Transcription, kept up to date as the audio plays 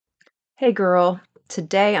Hey girl,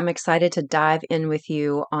 today I'm excited to dive in with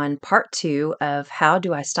you on part two of How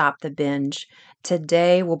Do I Stop the Binge?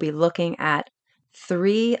 Today we'll be looking at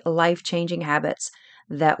three life changing habits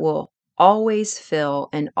that will always fill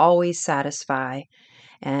and always satisfy.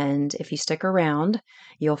 And if you stick around,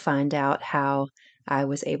 you'll find out how I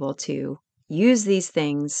was able to use these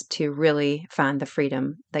things to really find the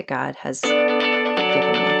freedom that God has given me.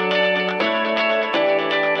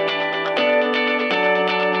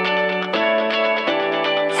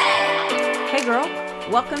 Hey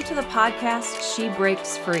girl, welcome to the podcast She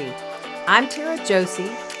Breaks Free. I'm Tara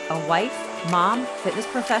Josie, a wife, mom, fitness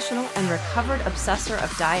professional, and recovered obsessor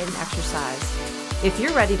of diet and exercise. If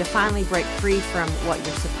you're ready to finally break free from what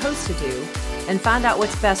you're supposed to do and find out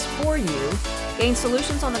what's best for you, gain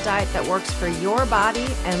solutions on the diet that works for your body,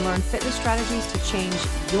 and learn fitness strategies to change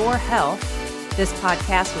your health, this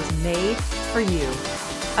podcast was made for you.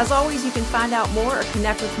 As always, you can find out more or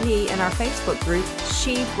connect with me in our Facebook group,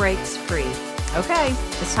 She Breaks Free. Okay,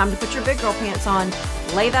 it's time to put your big girl pants on,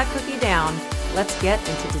 lay that cookie down. Let's get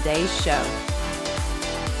into today's show.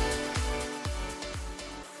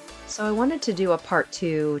 So I wanted to do a part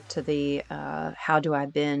two to the How Do I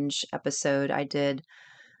Binge episode I did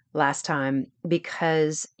last time,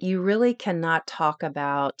 because you really cannot talk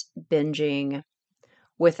about binging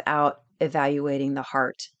without evaluating the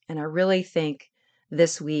heart. And I really think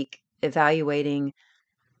this week, evaluating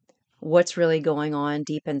what's really going on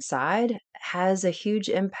deep inside has a huge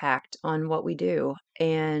impact on what we do.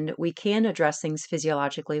 And we can address things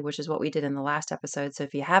physiologically, which is what we did in the last episode. So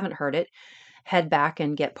if you haven't heard it, head back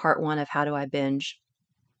and get part one of How Do I Binge.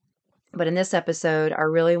 But in this episode, I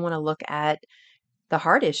really want to look at the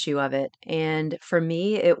heart issue of it. And for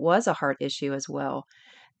me, it was a heart issue as well.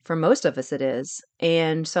 For most of us, it is.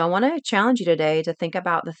 And so I want to challenge you today to think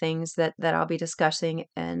about the things that I'll be discussing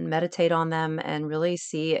and meditate on them and really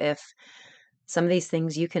see if some of these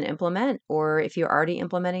things you can implement, or if you're already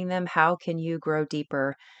implementing them, how can you grow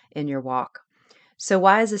deeper in your walk? So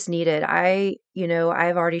why is this needed? I've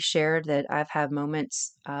already shared that I've had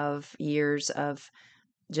moments of years of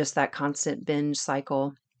just that constant binge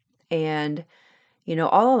cycle. And,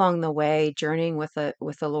 all along the way, journeying with the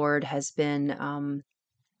Lord has been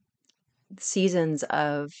seasons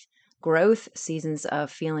of growth, seasons of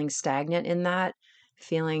feeling stagnant in that,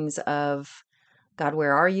 feelings of, God,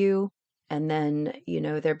 where are you? And then,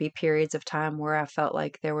 there'd be periods of time where I felt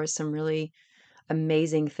like there was some really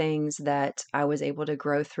amazing things that I was able to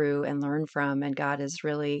grow through and learn from. And God has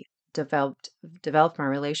really developed my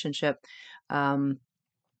relationship. Um,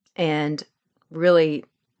 and really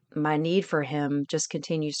my need for him just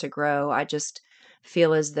continues to grow. I just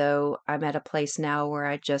feel as though I'm at a place now where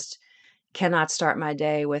I just cannot start my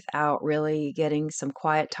day without really getting some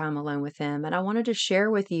quiet time alone with him. And I wanted to share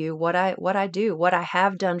with you what I do, what I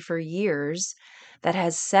have done for years that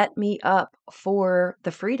has set me up for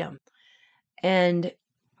the freedom. And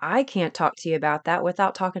I can't talk to you about that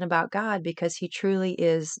without talking about God, because he truly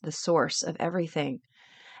is the source of everything.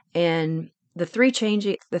 And the three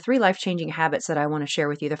life-changing habits that I want to share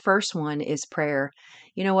with you. The first one is prayer.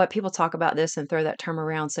 You know what? People talk about this and throw that term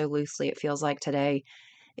around so loosely, it feels like today.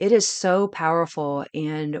 It is so powerful.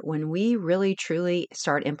 And when we really truly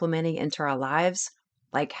start implementing into our lives,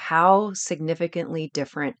 like how significantly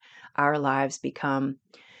different our lives become.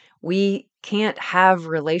 We can't have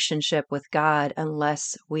relationship with God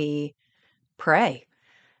unless we pray.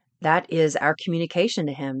 That is our communication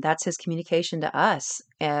to him. That's his communication to us.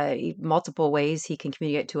 Multiple ways he can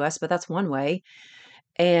communicate to us, but that's one way.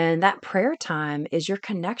 And that prayer time is your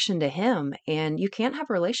connection to him. And you can't have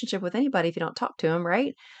a relationship with anybody if you don't talk to him,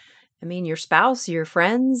 right? I mean, your spouse, your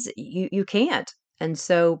friends, you can't. And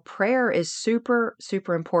so prayer is super,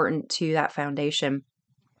 super important to that foundation.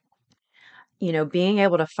 Being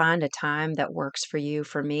able to find a time that works for you.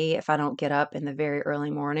 For me, if I don't get up in the very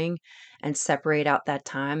early morning and separate out that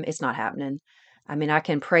time, it's not happening. I mean, I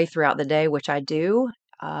can pray throughout the day, which I do,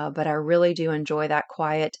 but I really do enjoy that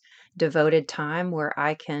quiet, devoted time where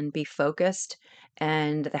I can be focused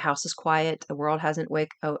and the house is quiet, the world hasn't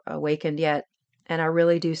awakened yet, and I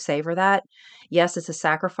really do savor that. Yes, it's a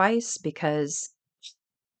sacrifice because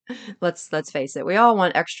let's face it, we all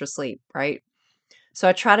want extra sleep, right? So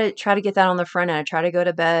I try to get that on the front end. I try to go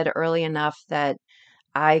to bed early enough that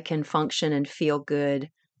I can function and feel good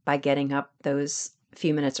by getting up those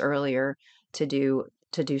few minutes earlier to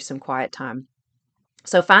do some quiet time.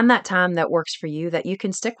 So find that time that works for you that you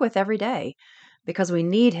can stick with every day, because we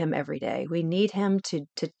need him every day. We need him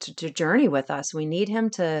to journey with us. We need him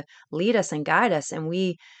to lead us and guide us, and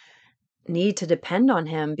we need to depend on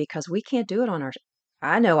him because we can't do it on our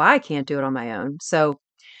I know I can't do it on my own. So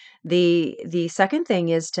The second thing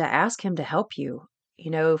is to ask him to help you.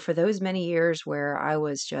 For those many years where I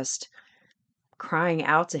was just crying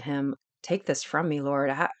out to him, "Take this from me,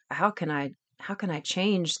 Lord. How can I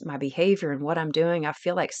change my behavior and what I'm doing? I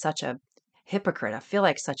feel like such a hypocrite. I feel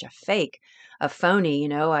like such a fake, a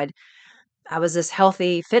phony. I was this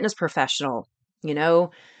healthy fitness professional, you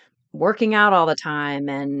know, working out all the time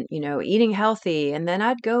and, eating healthy. And then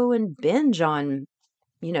I'd go and binge on,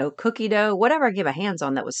 cookie dough, whatever I get my hands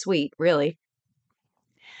on that was sweet, really.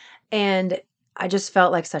 And I just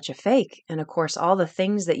felt like such a fake. And of course, all the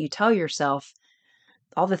things that you tell yourself,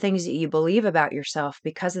 all the things that you believe about yourself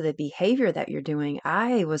because of the behavior that you're doing,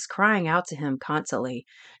 I was crying out to him constantly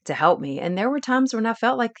to help me. And there were times when I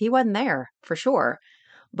felt like he wasn't there for sure.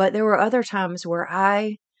 But there were other times where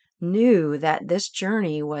I knew that this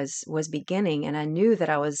journey was beginning, and I knew that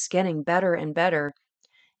I was getting better and better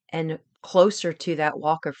and closer to that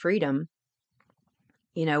walk of freedom,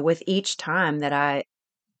 with each time that I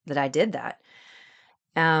did that.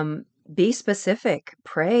 Um, be specific.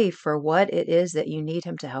 Pray for what it is that you need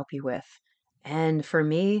him to help you with. And for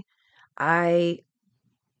me, I,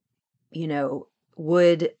 you know,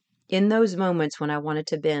 would in those moments when I wanted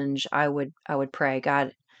to binge, I would pray,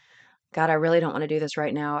 God, I really don't want to do this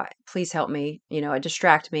right now. Please help me,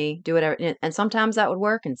 distract me, do whatever. And sometimes that would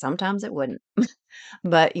work and sometimes it wouldn't.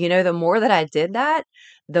 But, the more that I did that,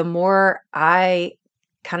 the more I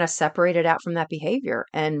kind of separated out from that behavior.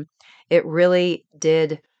 And it really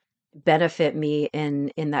did benefit me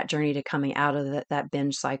in that journey to coming out of that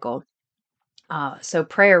binge cycle. So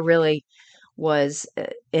prayer really was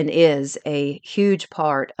and is a huge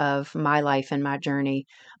part of my life and my journey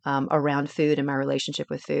around food and my relationship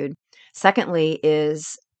with food. Secondly,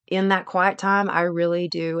 is in that quiet time, I really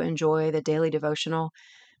do enjoy the daily devotional,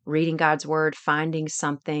 reading God's word, finding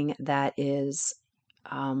something that is,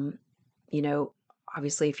 um, you know,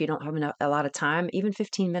 obviously, if you don't have a lot of time, even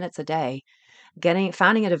 15 minutes a day,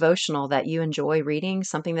 finding a devotional that you enjoy reading,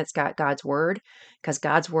 something that's got God's word, because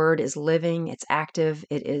God's word is living, it's active,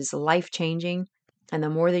 it is life-changing. And the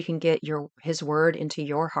more that you can get his word into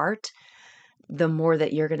your heart, the more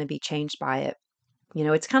that you're going to be changed by it.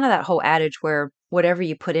 It's kind of that whole adage where whatever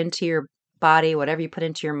you put into your body, whatever you put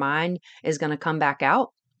into your mind is going to come back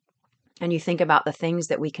out. And you think about the things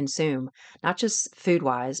that we consume, not just food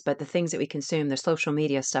wise, but the things that we consume, the social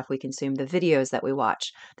media stuff we consume, the videos that we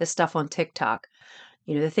watch, the stuff on TikTok,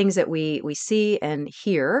 the things that we see and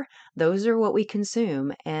hear, those are what we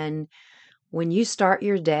consume. And when you start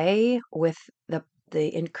your day with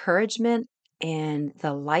the encouragement and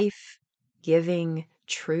the life-giving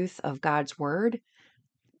truth of God's word,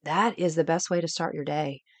 that is the best way to start your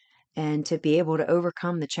day and to be able to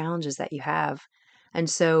overcome the challenges that you have. And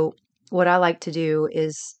so what I like to do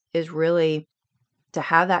is really to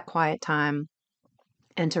have that quiet time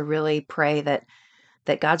and to really pray that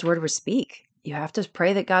God's word would speak. You have to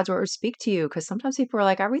pray that God's word would speak to you, because sometimes people are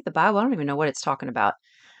like, I read the Bible, I don't even know what it's talking about.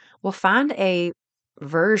 Well, find a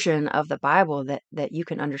version of the Bible that you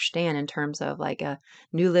can understand in terms of like a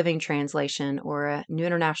New Living Translation or a New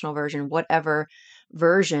International Version, whatever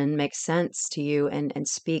version makes sense to you and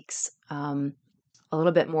speaks a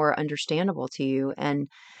little bit more understandable to you. And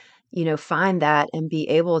find that and be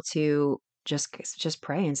able to just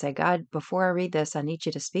pray and say, God, before I read this, I need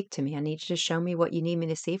you to speak to me. I need you to show me what you need me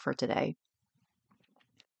to see for today.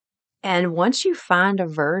 And once you find a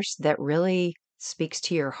verse that really speaks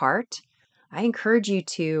to your heart, I encourage you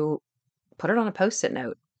to put it on a post-it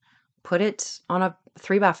note, put it on a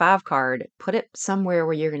 3x5 card, put it somewhere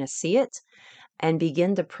where you're going to see it, and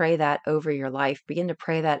begin to pray that over your life, begin to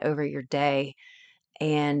pray that over your day.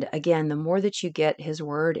 And again, the more that you get his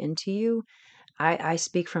word into you, I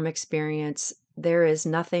speak from experience. There is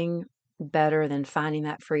nothing better than finding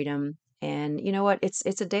that freedom. And you know what? It's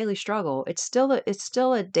a daily struggle. It's still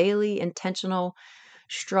a daily intentional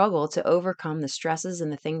struggle to overcome the stresses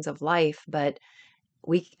and the things of life. But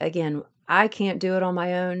I can't do it on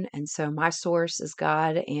my own. And so my source is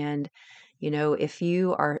God. And, if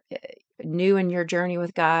you are new in your journey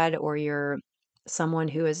with God, or you're someone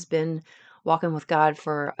who has been walking with God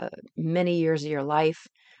for many years of your life,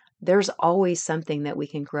 there's always something that we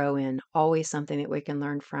can grow in, always something that we can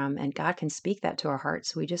learn from. And God can speak that to our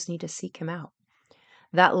hearts. We just need to seek him out.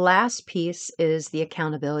 That last piece is the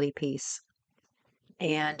accountability piece.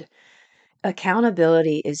 And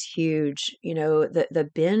accountability is huge. The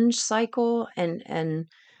binge cycle, and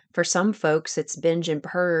for some folks it's binge and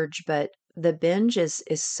purge, but the binge is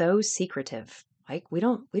so secretive. Like we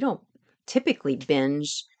don't typically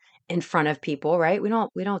binge in front of people, right? We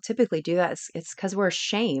don't typically do that. It's because we're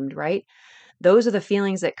ashamed, right? Those are the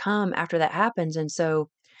feelings that come after that happens. And so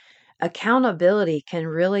accountability can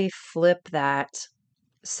really flip that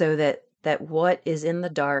so that what is in the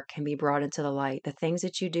dark can be brought into the light. The things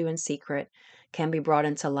that you do in secret can be brought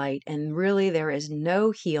into light. And really, there is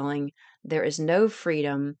no healing, there is no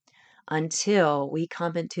freedom until we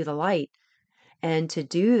come into the light. And to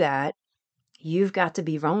do that, you've got to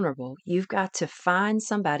be vulnerable. You've got to find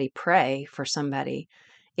somebody, pray for somebody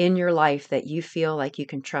in your life that you feel like you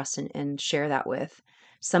can trust and share that with.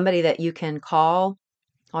 Somebody that you can call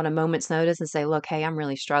on a moment's notice and say, look, hey, I'm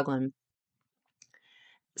really struggling.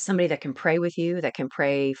 Somebody that can pray with you, that can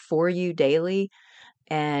pray for you daily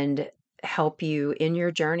and help you in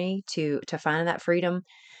your journey to find that freedom.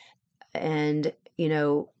 And,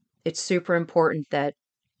 it's super important that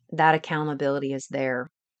that accountability is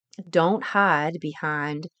there. Don't hide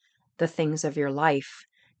behind the things of your life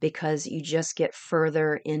because you just get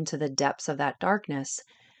further into the depths of that darkness.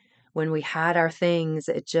 When we hide our things,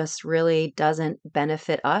 it just really doesn't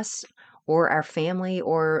benefit us or our family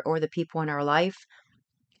or the people in our life.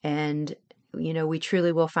 And we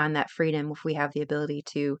truly will find that freedom if we have the ability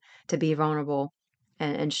to be vulnerable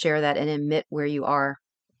and share that and admit where you are.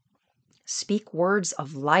 Speak words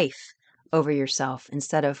of life over yourself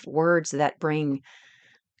instead of words that bring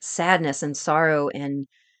sadness and sorrow and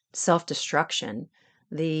self-destruction.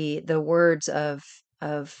 The words of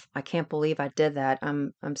I can't believe I did that.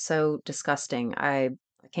 I'm so disgusting. I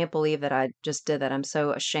can't believe that I just did that. I'm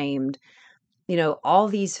so ashamed. All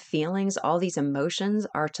these feelings, all these emotions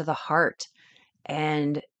are to the heart,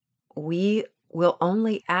 and we will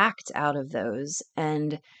only act out of those.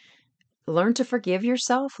 And learn to forgive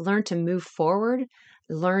yourself, learn to move forward,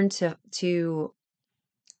 learn to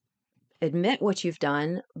admit what you've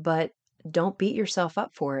done, but don't beat yourself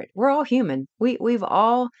up for it. We're all human. We've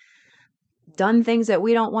all done things that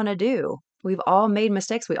we don't want to do. We've all made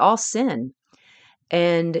mistakes. We all sin.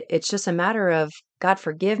 And it's just a matter of, God,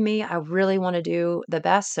 forgive me. I really want to do the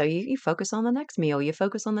best. So you focus on the next meal, you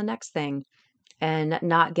focus on the next thing, and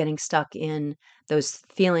not getting stuck in those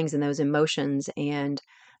feelings and those emotions and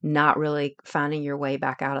not really finding your way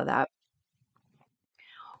back out of that.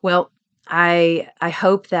 Well, I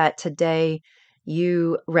hope that today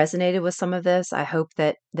you resonated with some of this. I hope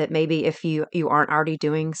that maybe if you aren't already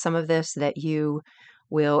doing some of this, that you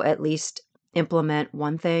will at least implement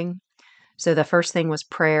one thing. So the first thing was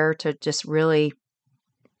prayer, to just really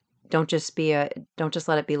don't just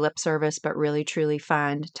let it be lip service, but really truly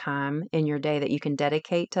find time in your day that you can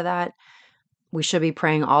dedicate to that. We should be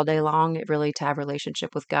praying all day long, really, to have a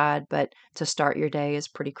relationship with God, but to start your day is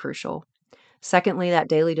pretty crucial. Secondly, that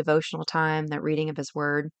daily devotional time, that reading of his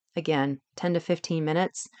word, again, 10 to 15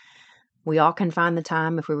 minutes. We all can find the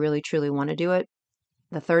time if we really truly want to do it.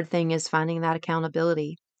 The third thing is finding that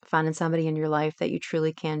accountability, finding somebody in your life that you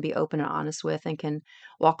truly can be open and honest with and can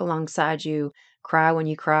walk alongside you, cry when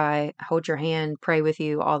you cry, hold your hand, pray with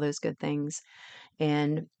you, all those good things.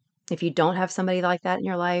 And if you don't have somebody like that in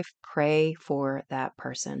your life, pray for that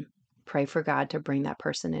person. Pray for God to bring that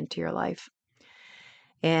person into your life.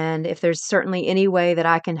 And if there's certainly any way that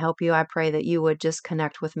I can help you, I pray that you would just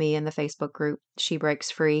connect with me in the Facebook group, She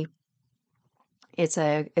Breaks Free. It's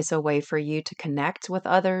a way for you to connect with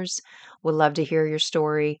others. Would love to hear your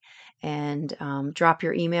story, and drop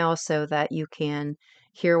your email so that you can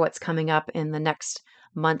hear what's coming up in the next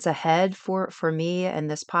months ahead for me and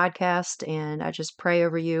this podcast. And I just pray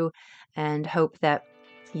over you and hope that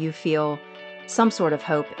you feel some sort of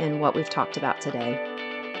hope in what we've talked about today.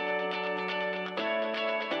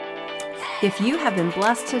 If you have been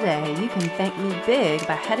blessed today, you can thank me big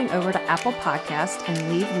by heading over to Apple Podcast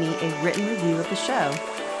and leave me a written review of the show.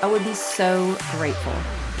 I would be so grateful.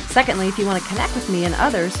 Secondly, if you want to connect with me and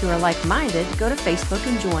others who are like-minded, go to Facebook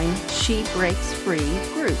and join She Breaks Free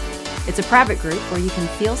group. It's a private group where you can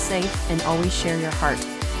feel safe and always share your heart.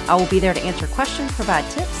 I will be there to answer questions, provide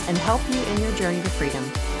tips, and help you in your journey to freedom.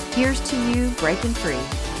 Here's to you breaking free.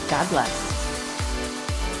 God bless.